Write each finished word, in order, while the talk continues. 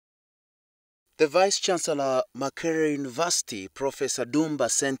The Vice-Chancellor, Makerere University Professor Dumba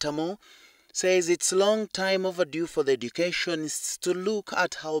Sentamu, says it's long time overdue for the educationists to look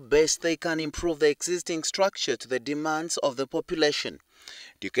at how best they can improve the existing structure to the demands of the population.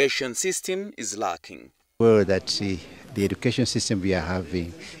 Education system is lacking. Well, that the education system we are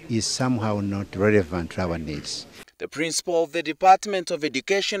having is somehow not relevant to our needs. The principal of the Department of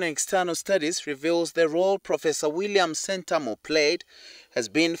Education and External Studies reveals the role Professor William Sentamu played has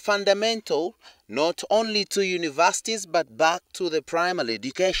been fundamental not only to universities but back to the primary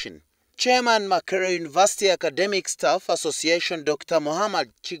education. Chairman Makerere University Academic Staff Association Dr. Muhammad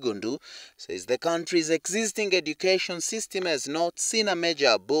Chigundu says the country's existing education system has not seen a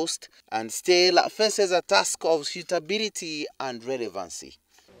major boost and still faces a task of suitability and relevancy.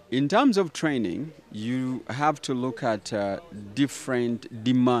 In terms of training, you have to look at different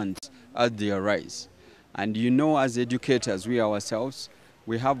demands as they arise. And you know, as educators, we ourselves,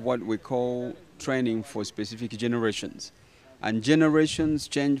 we have what we call training for specific generations. And generations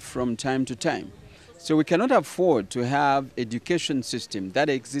change from time to time. So we cannot afford to have education system that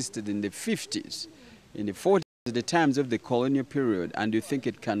existed in the 50s, in the 40s, the times of the colonial period, and you think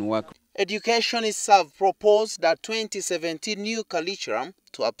it can work. Educationists have proposed a 2017 new curriculum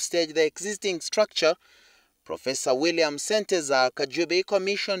to upstage the existing structure. Professor William Senteza Kajuubi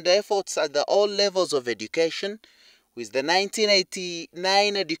commissioned efforts at all levels of education, with the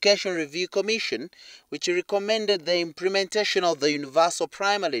 1989 Education Review Commission, which recommended the implementation of the Universal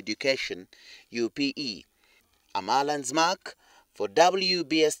Primary Education, UPE. I'm Alan's Mark for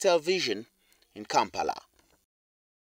WBS Television in Kampala.